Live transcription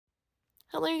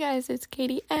Hello you guys, it's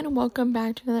Katie and welcome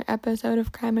back to another episode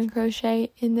of Crime and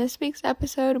Crochet. In this week's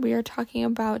episode, we are talking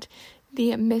about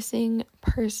the missing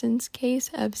persons case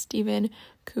of Steven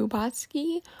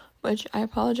Kubatsky, which I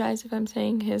apologize if I'm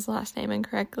saying his last name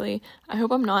incorrectly. I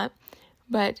hope I'm not,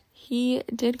 but he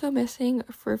did go missing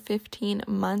for 15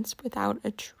 months without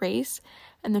a trace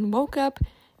and then woke up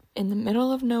in the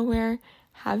middle of nowhere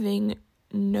having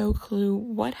no clue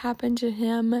what happened to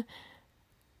him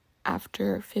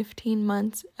after 15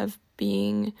 months of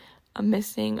being a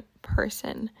missing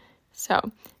person.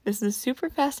 So, this is a super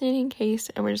fascinating case,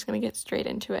 and we're just going to get straight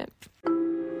into it.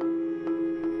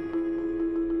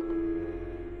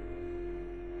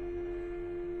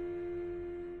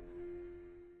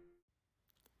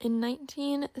 In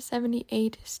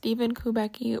 1978, Steven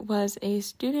Kubatsky was a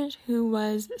student who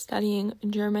was studying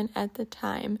German at the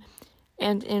time,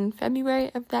 and in February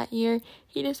of that year,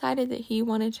 he decided that he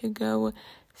wanted to go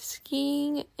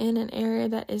skiing in an area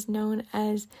that is known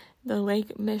as the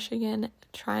Lake Michigan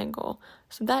Triangle.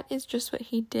 So that is just what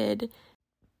he did.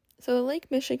 So the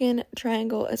Lake Michigan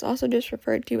Triangle is also just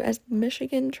referred to as the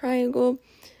Michigan Triangle,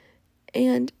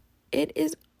 and it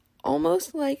is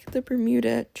almost like the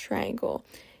Bermuda Triangle.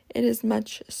 It is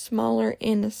much smaller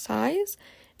in size,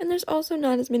 and there's also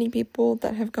not as many people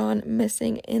that have gone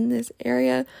missing in this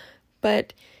area,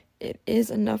 but it is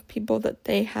enough people that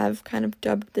they have kind of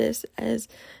dubbed this as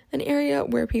an area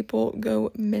where people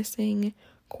go missing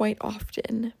quite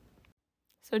often.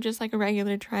 So just like a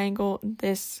regular triangle,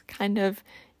 this kind of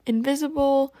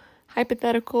invisible,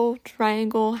 hypothetical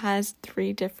triangle has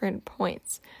 3 different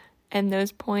points. And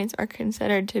those points are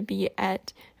considered to be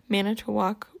at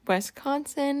Manitowoc,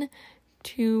 Wisconsin,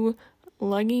 to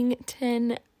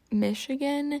Ludington,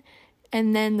 Michigan,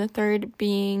 and then the third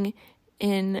being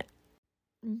in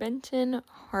Benton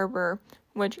Harbor,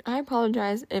 which I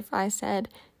apologize if I said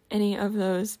any of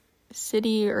those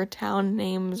city or town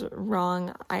names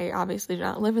wrong. I obviously do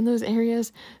not live in those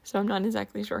areas, so I'm not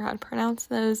exactly sure how to pronounce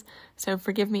those, so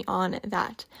forgive me on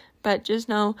that. But just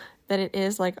know that it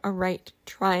is like a right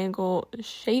triangle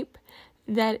shape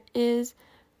that is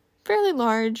fairly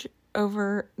large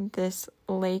over this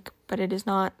lake, but it is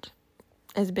not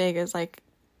as big as like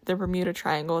the Bermuda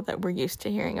Triangle that we're used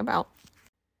to hearing about.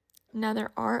 Now,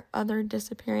 there are other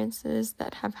disappearances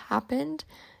that have happened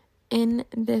in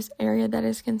this area that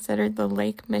is considered the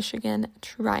Lake Michigan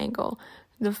Triangle.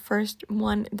 The first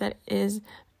one that is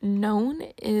known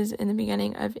is in the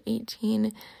beginning of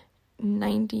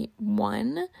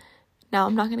 1891. Now,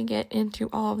 I'm not going to get into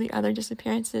all of the other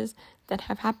disappearances that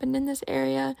have happened in this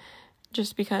area,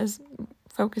 just because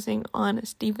focusing on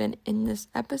Steven in this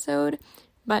episode,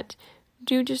 but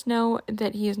do just know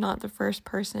that he is not the first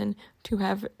person to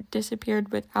have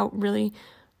disappeared without really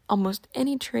almost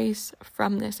any trace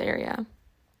from this area.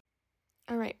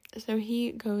 Alright, so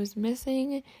he goes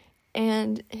missing,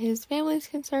 and his family's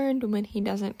concerned when he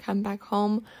doesn't come back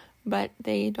home, but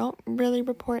they don't really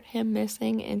report him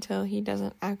missing until he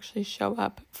doesn't actually show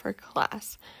up for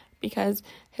class, because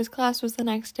his class was the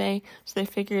next day, so they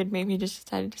figured maybe he just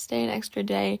decided to stay an extra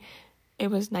day.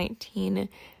 It was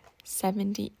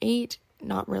 1978,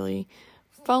 not really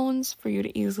phones for you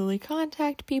to easily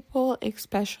contact people,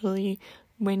 especially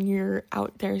when you're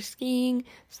out there skiing,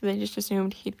 so they just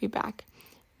assumed he'd be back.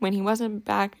 When he wasn't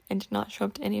back and did not show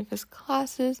up to any of his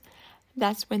classes,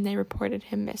 that's when they reported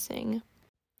him missing.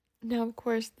 Now, of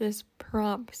course, this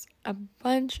prompts a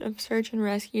bunch of search and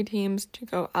rescue teams to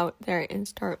go out there and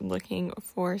start looking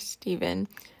for Steven.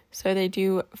 So they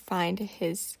do find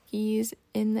his skis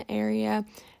in the area,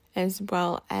 as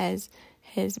well as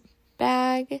his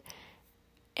bag,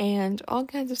 and all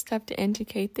kinds of stuff to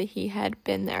indicate that he had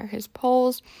been there. His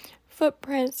poles,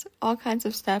 footprints, all kinds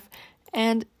of stuff.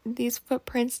 And these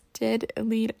footprints did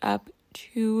lead up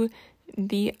to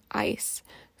the ice.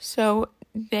 So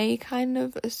they kind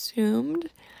of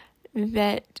assumed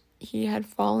that he had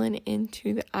fallen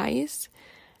into the ice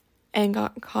and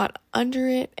got caught under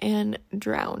it and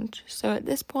drowned. So at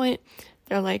this point,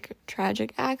 they're like,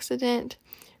 tragic accident,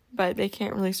 but they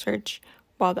can't really search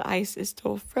while the ice is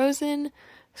still frozen,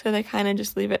 so they kind of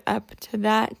just leave it up to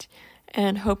that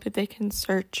and hope that they can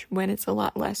search when it's a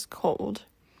lot less cold.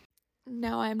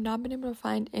 Now, I have not been able to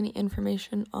find any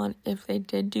information on if they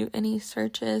did do any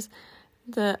searches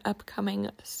the upcoming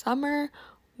summer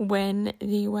when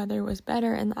the weather was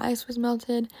better and the ice was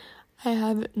melted. I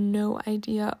have no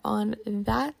idea on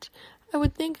that. I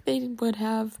would think they would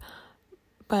have,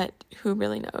 but who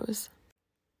really knows?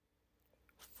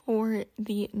 For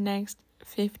the next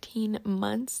 15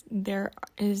 months, there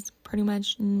is pretty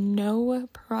much no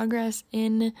progress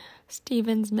in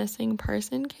Steven's missing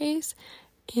person case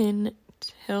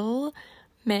until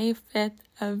May 5th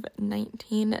of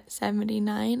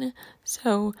 1979,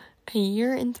 so a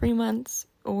year and 3 months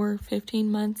or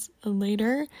 15 months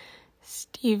later,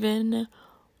 Stephen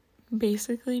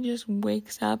basically just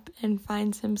wakes up and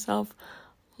finds himself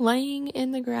laying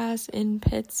in the grass in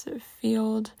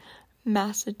Pittsfield,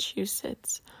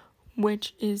 Massachusetts,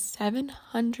 which is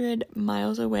 700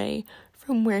 miles away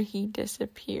from where he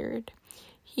disappeared.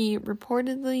 He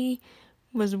reportedly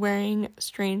was wearing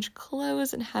strange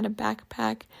clothes and had a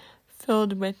backpack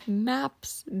filled with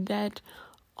maps that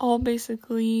all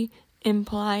basically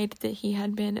implied that he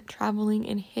had been traveling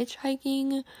and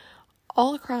hitchhiking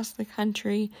all across the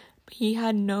country, but he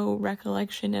had no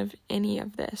recollection of any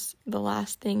of this. The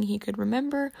last thing he could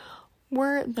remember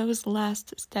were those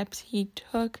last steps he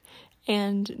took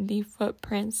and the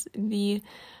footprints the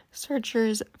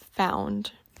searchers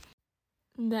found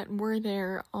that were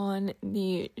there on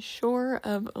the shore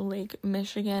of Lake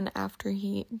Michigan after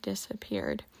he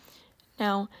disappeared.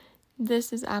 Now,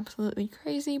 this is absolutely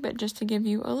crazy, but just to give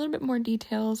you a little bit more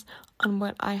details on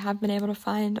what I have been able to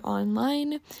find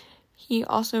online, he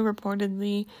also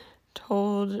reportedly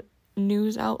told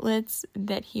news outlets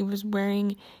that he was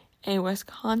wearing a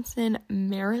Wisconsin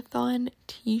Marathon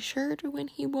t-shirt when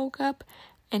he woke up,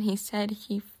 and he said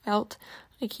he felt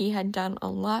like he had done a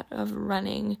lot of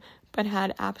running but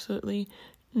had absolutely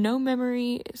no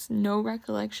memories, no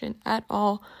recollection at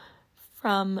all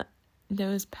from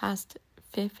those past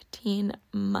 15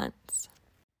 months.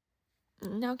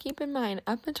 Now keep in mind,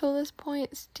 up until this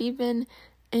point, Stephen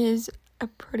is a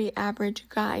pretty average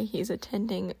guy. He's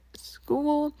attending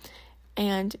school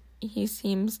and he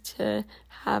seems to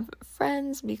have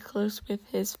friends, be close with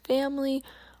his family,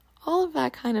 all of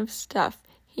that kind of stuff.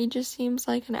 He just seems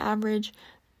like an average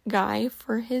guy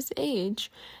for his age.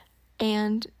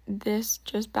 And this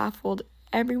just baffled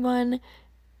everyone.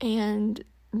 And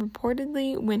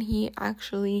reportedly, when he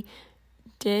actually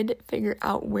did figure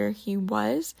out where he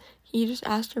was, he just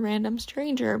asked a random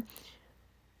stranger,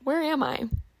 "Where am I?"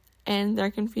 And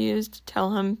they're confused,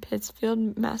 tell him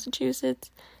Pittsfield, Massachusetts.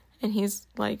 And he's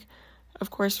like, of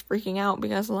course, freaking out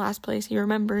because the last place he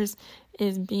remembers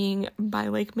is being by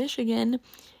Lake Michigan.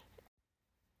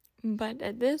 But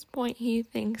at this point, he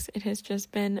thinks it has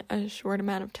just been a short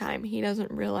amount of time. He doesn't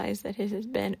realize that it has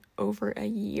been over a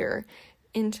year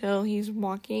until he's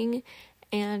walking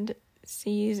and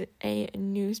sees a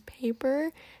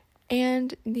newspaper,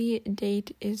 and the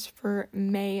date is for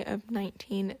May of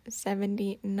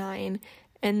 1979.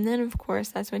 And then, of course,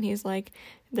 that's when he's like,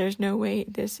 there's no way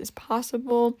this is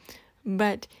possible.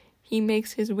 But he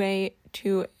makes his way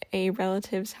to a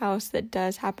relative's house that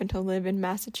does happen to live in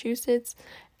Massachusetts,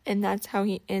 and that's how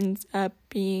he ends up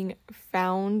being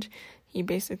found. He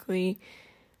basically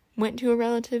went to a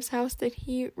relative's house that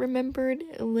he remembered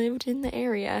lived in the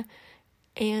area,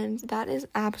 and that is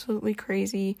absolutely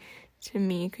crazy to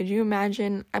me. Could you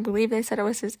imagine? I believe they said it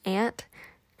was his aunt.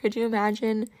 Could you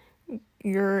imagine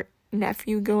your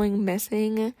nephew going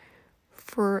missing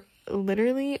for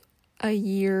literally a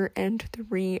year and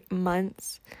 3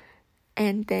 months,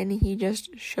 and then he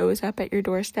just shows up at your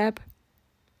doorstep?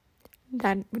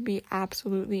 That would be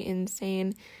absolutely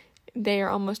insane. They are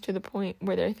almost to the point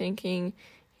where they're thinking,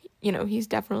 he's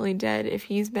definitely dead. If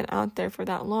he's been out there for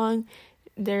that long,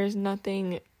 there's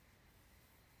nothing,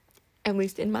 at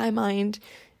least in my mind,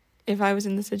 if I was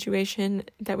in the situation,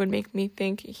 that would make me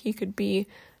think he could be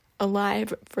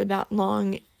alive for that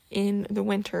long in the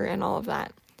winter and all of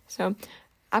that. So,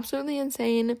 absolutely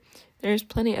insane. There's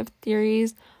plenty of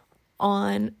theories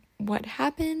on what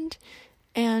happened,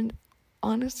 and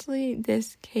honestly,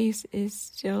 this case is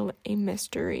still a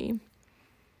mystery.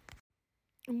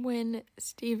 When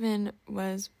Stephen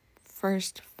was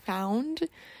first found,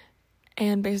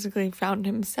 and basically found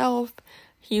himself,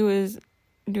 he was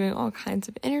doing all kinds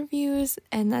of interviews,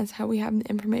 and that's how we have the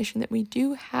information that we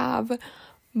do have.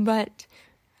 But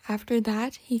after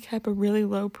that, he kept a really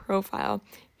low profile.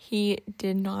 He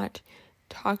did not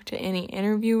talk to any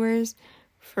interviewers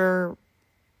for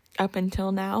up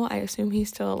until now. I assume he's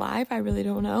still alive. I really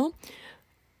don't know.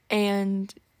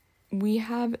 And we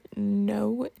have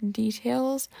no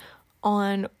details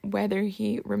on whether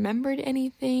he remembered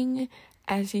anything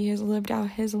as he has lived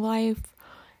out his life,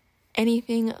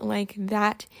 anything like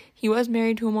that. He was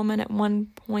married to a woman at one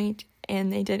point,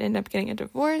 and they did end up getting a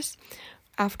divorce.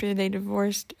 After they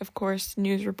divorced, of course,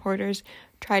 news reporters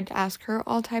tried to ask her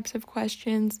all types of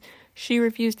questions. She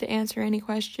refused to answer any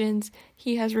questions.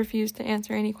 He has refused to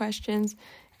answer any questions.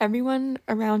 Everyone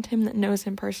around him that knows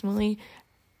him personally,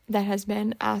 that has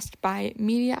been asked by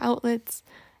media outlets,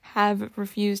 have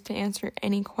refused to answer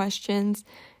any questions.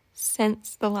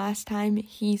 since the last time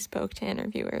he spoke to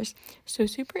interviewers. So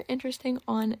super interesting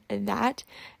on that,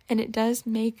 and it does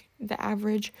make the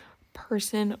average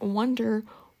person wonder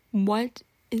what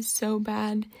is so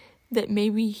bad that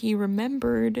maybe he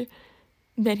remembered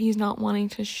that he's not wanting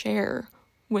to share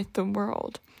with the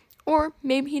world. Or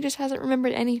maybe he just hasn't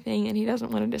remembered anything and he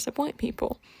doesn't want to disappoint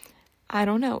people. I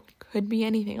don't know. Could be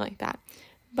anything like that.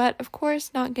 But of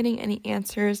course, not getting any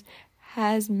answers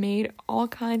has made all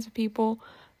kinds of people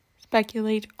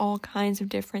speculate all kinds of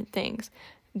different things.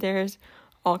 There's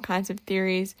all kinds of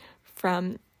theories,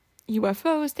 from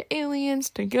UFOs to aliens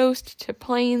to ghosts to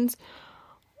planes,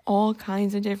 all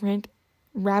kinds of different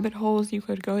rabbit holes you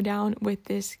could go down with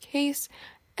this case,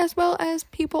 as well as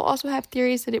people also have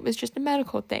theories that it was just a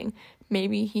medical thing.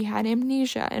 Maybe he had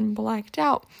amnesia and blacked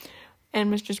out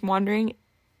and was just wandering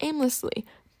aimlessly.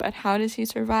 But how does he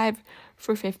survive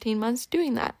for 15 months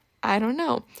doing that? I don't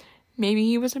know. Maybe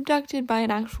he was abducted by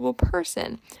an actual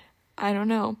person. I don't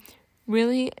know.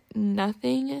 Really,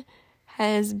 nothing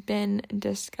has been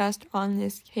discussed on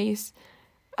this case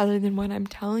other than what I'm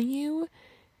telling you.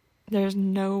 There's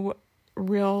no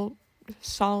real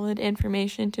solid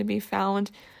information to be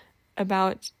found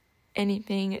about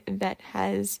anything that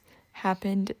has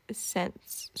happened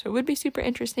since. So it would be super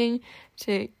interesting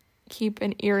to keep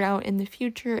an ear out in the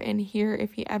future and hear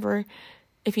if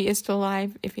he is still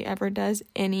alive, if he ever does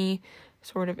any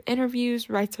sort of interviews,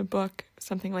 writes a book,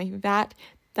 something like that.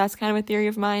 That's kind of a theory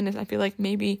of mine, is I feel like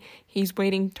maybe he's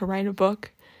waiting to write a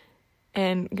book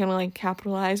and gonna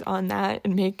capitalize on that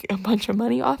and make a bunch of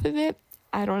money off of it.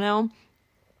 I don't know.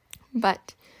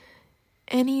 But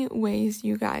anyways,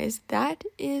 you guys, that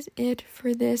is it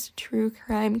for this true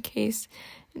crime case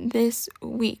this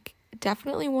week.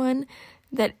 Definitely one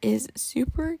that is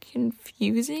super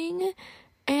confusing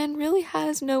and really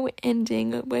has no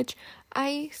ending, which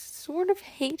I sort of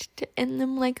hate to end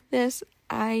them like this.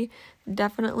 I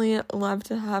definitely love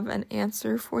to have an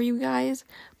answer for you guys,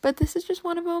 but this is just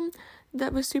one of them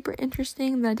that was super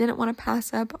interesting that I didn't want to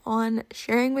pass up on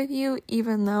sharing with you,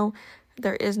 even though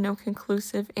there is no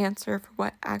conclusive answer for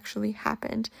what actually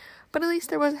happened. But at least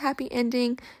there was a happy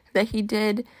ending, that he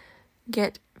did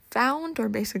get found, or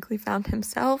basically found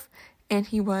himself, and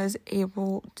he was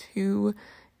able to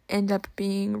end up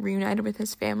being reunited with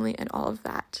his family and all of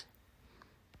that.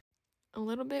 A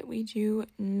little bit we do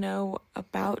know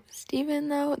about Stephen,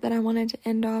 though, that I wanted to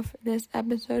end off this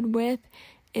episode with,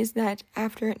 is that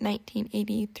after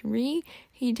 1983,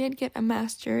 he did get a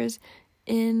master's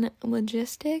in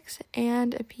logistics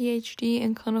and a PhD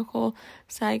in clinical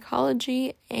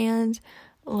psychology. And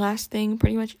last thing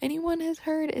pretty much anyone has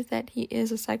heard is that he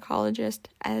is a psychologist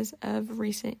as of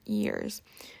recent years.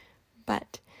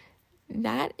 But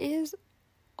that is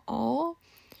all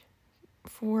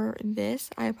for this.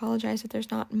 I apologize if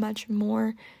there's not much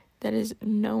more that is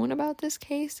known about this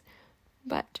case,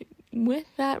 but with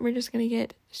that, we're just going to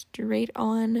get straight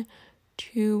on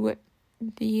to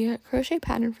the crochet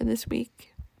pattern for this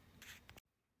week.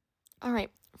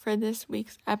 Alright, for this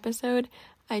week's episode,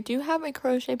 I do have a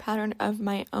crochet pattern of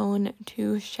my own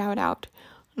to shout out.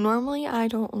 Normally, I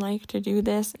don't like to do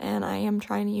this, and I am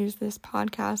trying to use this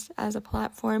podcast as a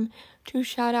platform to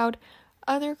shout out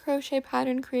other crochet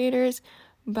pattern creators,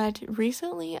 but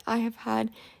recently I have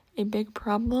had a big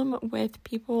problem with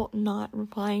people not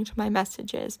replying to my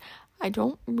messages. I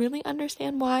don't really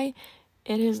understand why.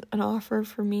 It is an offer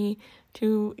for me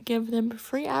to give them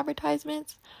free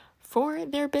advertisements for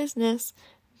their business,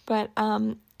 but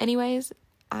anyways,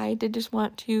 I did just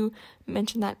want to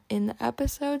mention that in the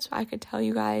episode so I could tell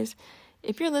you guys,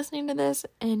 if you're listening to this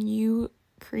and you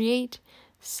create,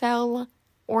 sell,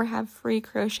 or have free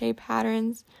crochet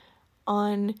patterns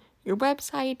on your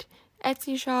website,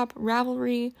 Etsy shop,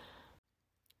 Ravelry,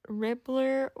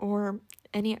 Ribbler, or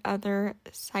any other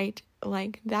site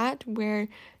like that where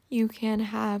you can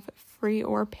have free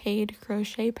or paid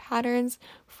crochet patterns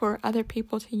for other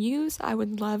people to use, I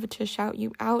would love to shout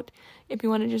you out. If you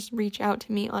want to just reach out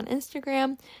to me on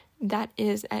Instagram, that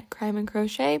is at Crime and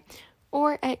Crochet,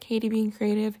 or at Katie Being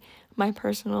Creative, my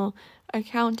personal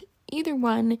account. Either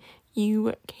one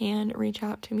you can reach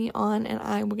out to me on, and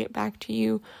I will get back to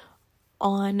you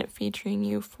on featuring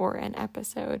you for an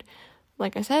episode.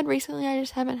 Like I said, recently I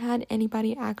just haven't had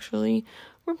anybody actually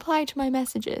reply to my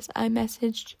messages. I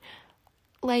messaged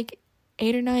like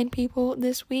 8 or 9 people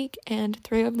this week, and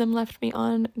 3 of them left me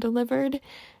undelivered,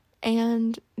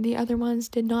 and the other ones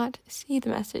did not see the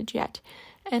message yet.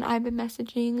 And I've been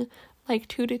messaging like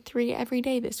 2 to 3 every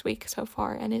day this week so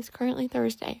far, and it's currently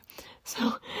Thursday.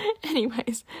 So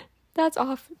anyways, that's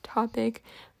off topic,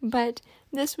 but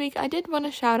this week I did want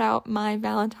to shout out my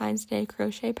Valentine's Day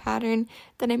crochet pattern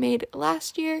that I made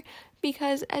last year,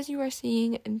 because as you are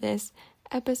seeing in this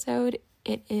episode,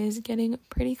 it is getting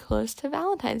pretty close to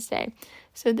Valentine's Day.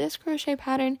 So this crochet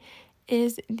pattern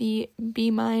is the Be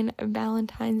Mine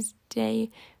Valentine's Day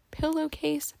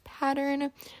pillowcase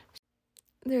pattern.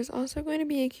 There's also going to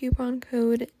be a coupon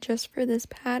code just for this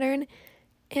pattern,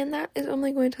 and that is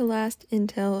only going to last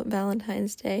until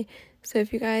Valentine's Day. So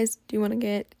if you guys do want to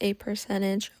get a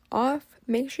percentage off,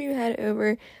 make sure you head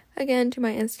over again to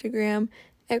my Instagram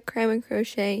at Crime and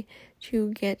Crochet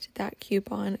to get that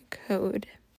coupon code.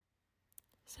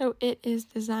 So it is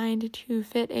designed to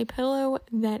fit a pillow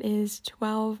that is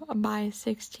 12 by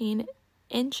 16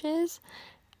 inches,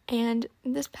 and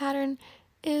this pattern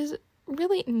is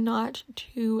really not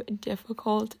too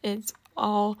difficult. It's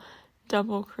all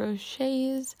double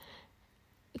crochets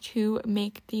to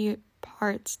make the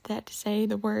parts that say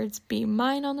the words "Be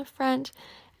Mine" on the front,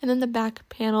 and then the back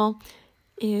panel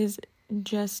is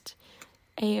just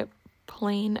a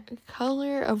plain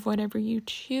color of whatever you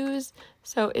choose.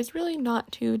 So it's really not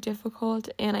too difficult,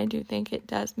 and I do think it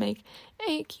does make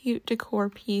a cute decor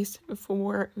piece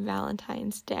for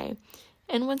Valentine's Day.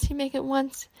 And once you make it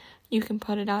once, you can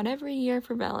put it out every year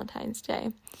for Valentine's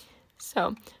Day.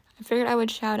 So I figured I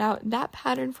would shout out that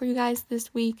pattern for you guys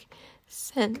this week,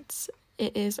 since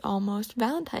it is almost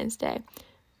Valentine's Day.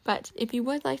 But if you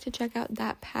would like to check out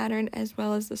that pattern, as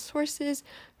well as the sources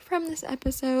from this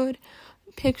episode,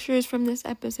 pictures from this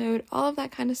episode, all of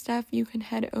that kind of stuff, you can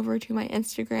head over to my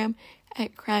Instagram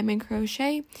at Crime and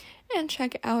Crochet and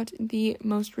check out the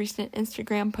most recent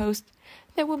Instagram post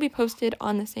that will be posted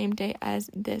on the same day as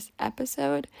this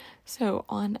episode. So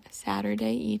on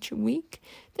Saturday each week,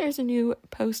 there's a new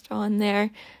post on there,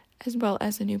 as well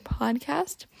as a new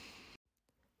podcast.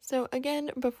 So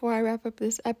again, before I wrap up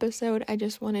this episode, I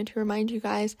just wanted to remind you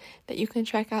guys that you can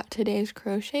check out today's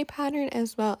crochet pattern,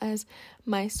 as well as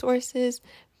my sources,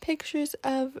 pictures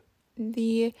of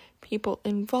the people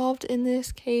involved in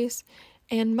this case,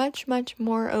 and much, much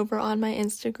more over on my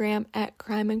Instagram at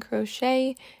Crime and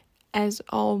Crochet, as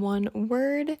all one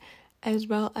word, as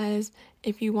well as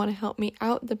if you want to help me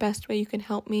out, the best way you can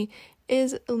help me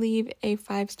is leave a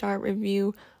 5-star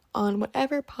review on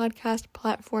whatever podcast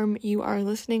platform you are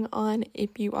listening on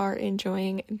if you are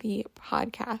enjoying the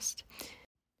podcast.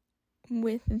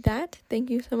 With that, thank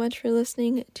you so much for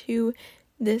listening to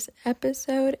this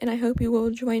episode, and I hope you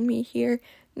will join me here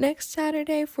next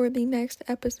Saturday for the next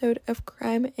episode of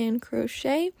Crime and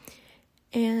Crochet.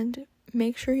 And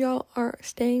make sure y'all are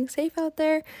staying safe out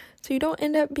there so you don't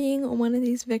end up being one of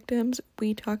these victims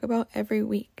we talk about every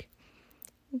week.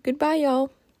 Goodbye,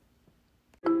 y'all.